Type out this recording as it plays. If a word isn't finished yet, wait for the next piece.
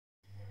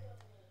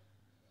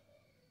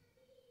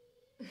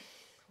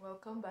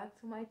Welcome back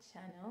to my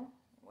channel.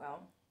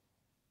 Well,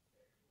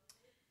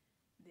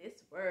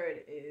 this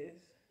word is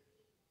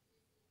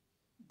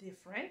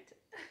different.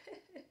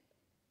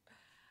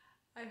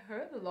 I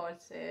heard the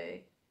Lord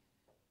say,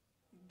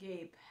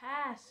 gay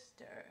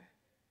pastor.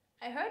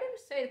 I heard him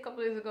say it a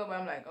couple days ago, but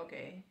I'm like,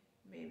 okay,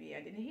 maybe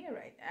I didn't hear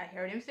right. I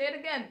heard him say it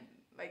again,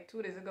 like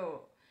 2 days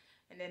ago.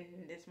 And then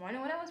this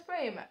morning when I was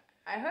praying,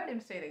 I heard him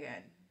say it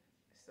again.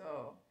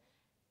 So,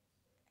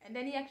 and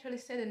then he actually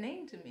said a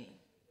name to me.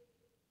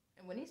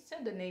 And when he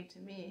said the name to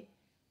me,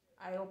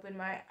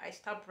 I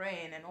stopped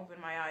praying and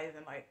opened my eyes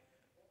and like,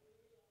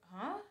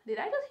 huh? Did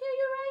I just hear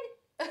you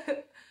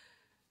right?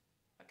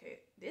 Okay,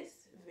 this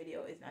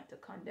video is not to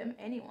condemn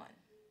anyone.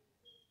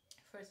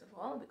 First of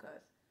all,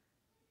 because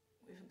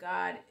if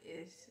God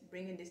is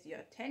bringing this to your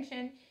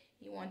attention,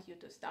 He wants you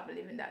to stop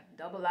living that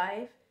double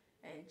life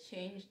and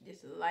change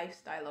this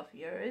lifestyle of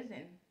yours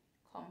and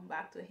come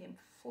back to Him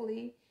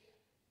fully.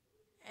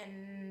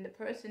 And the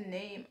person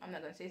name, I'm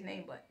not going to say his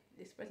name, but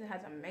this person has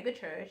a mega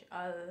church.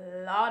 A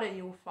lot of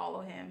you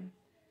follow him.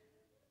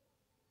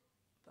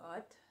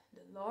 But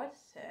the Lord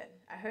said,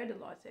 I heard the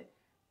Lord said,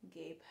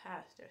 gay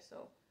pastor.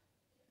 So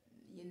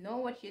you know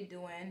what you're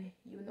doing.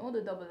 You know the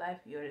double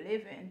life you're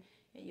living.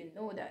 And you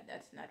know that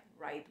that's not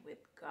right with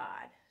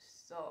God.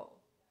 So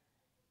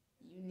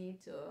you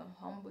need to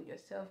humble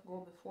yourself,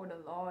 go before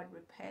the Lord,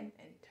 repent,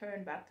 and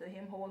turn back to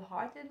Him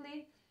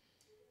wholeheartedly.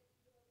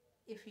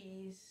 If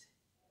He's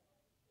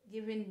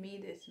giving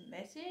me this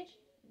message,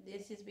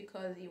 this is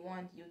because He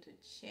wants you to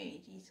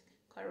change. He's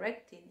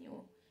correcting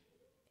you.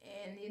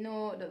 And you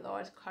know, the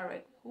Lord's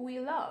correct who He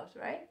loves,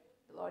 right?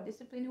 The Lord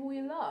disciplines who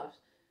He loves.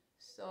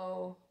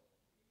 So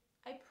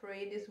I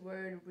pray this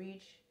word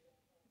reach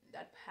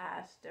that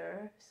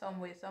pastor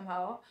some way,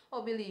 somehow.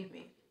 Oh, believe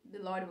me, the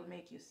Lord will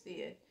make you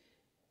see it.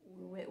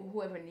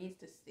 Whoever needs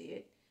to see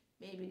it.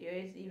 Maybe there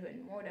is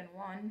even more than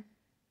one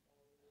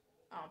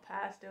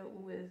pastor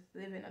who is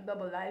living a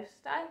double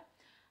lifestyle.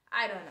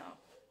 I don't know.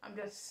 I'm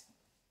just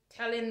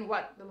telling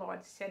what the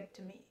Lord said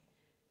to me.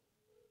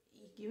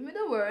 He gave me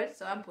the word,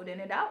 so I'm putting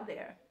it out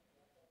there.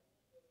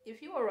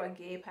 If you are a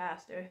gay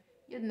pastor,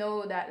 you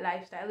know that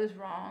lifestyle is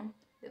wrong.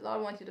 The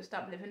Lord wants you to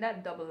stop living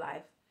that double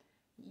life.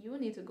 You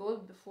need to go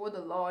before the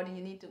Lord and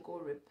you need to go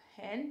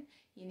repent.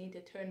 You need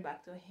to turn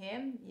back to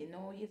Him. You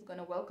know He's going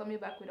to welcome you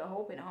back with a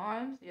open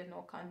arms. There's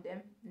no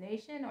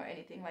condemnation or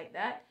anything like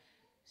that.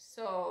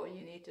 So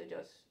you need to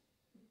just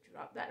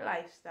drop that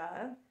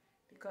lifestyle,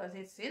 because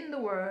it's in the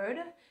Word,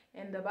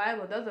 and the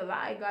Bible doesn't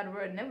lie. God's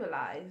Word never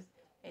lies.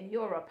 And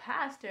you're a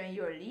pastor and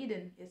you're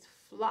leading His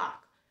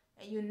flock,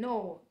 and you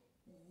know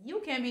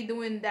you can't be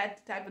doing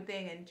that type of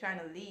thing and trying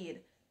to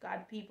lead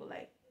God people.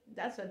 Like,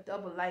 that's a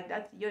double life.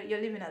 That's you're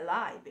living a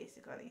lie,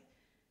 basically.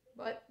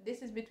 But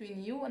this is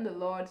between you and the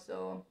Lord.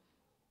 So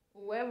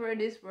whoever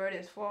this word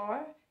is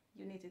for,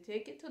 you need to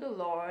take it to the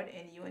Lord,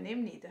 and you and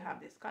Him need to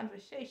have this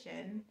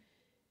conversation.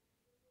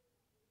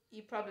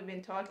 He probably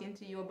been talking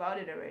to you about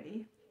it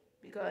already,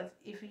 because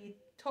if He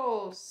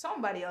told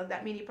somebody else,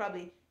 that means He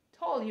probably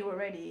told you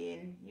already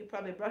and you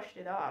probably brushed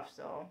it off.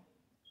 So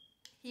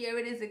here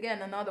it is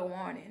again, another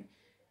warning.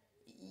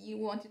 You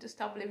want you to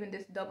stop living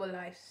this double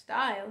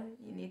lifestyle.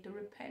 You need to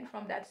repent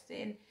from that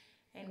sin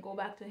and go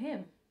back to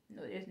Him.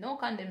 No, there's no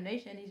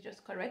condemnation. He's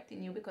just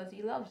correcting you because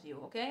He loves you,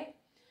 okay?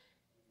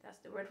 That's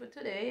the word for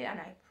today, and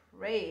I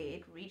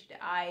pray it reach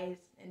the eyes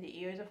and the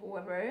ears of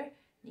whoever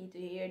need to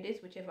hear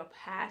this, whichever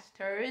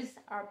pastors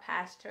or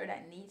pastor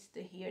that needs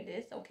to hear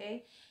this,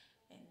 okay?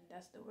 And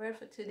that's the word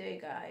for today,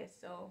 guys.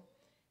 So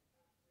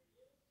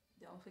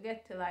don't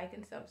forget to like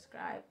and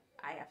subscribe.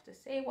 I have to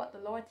say what the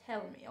Lord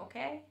tells me,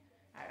 okay?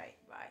 All right,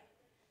 bye.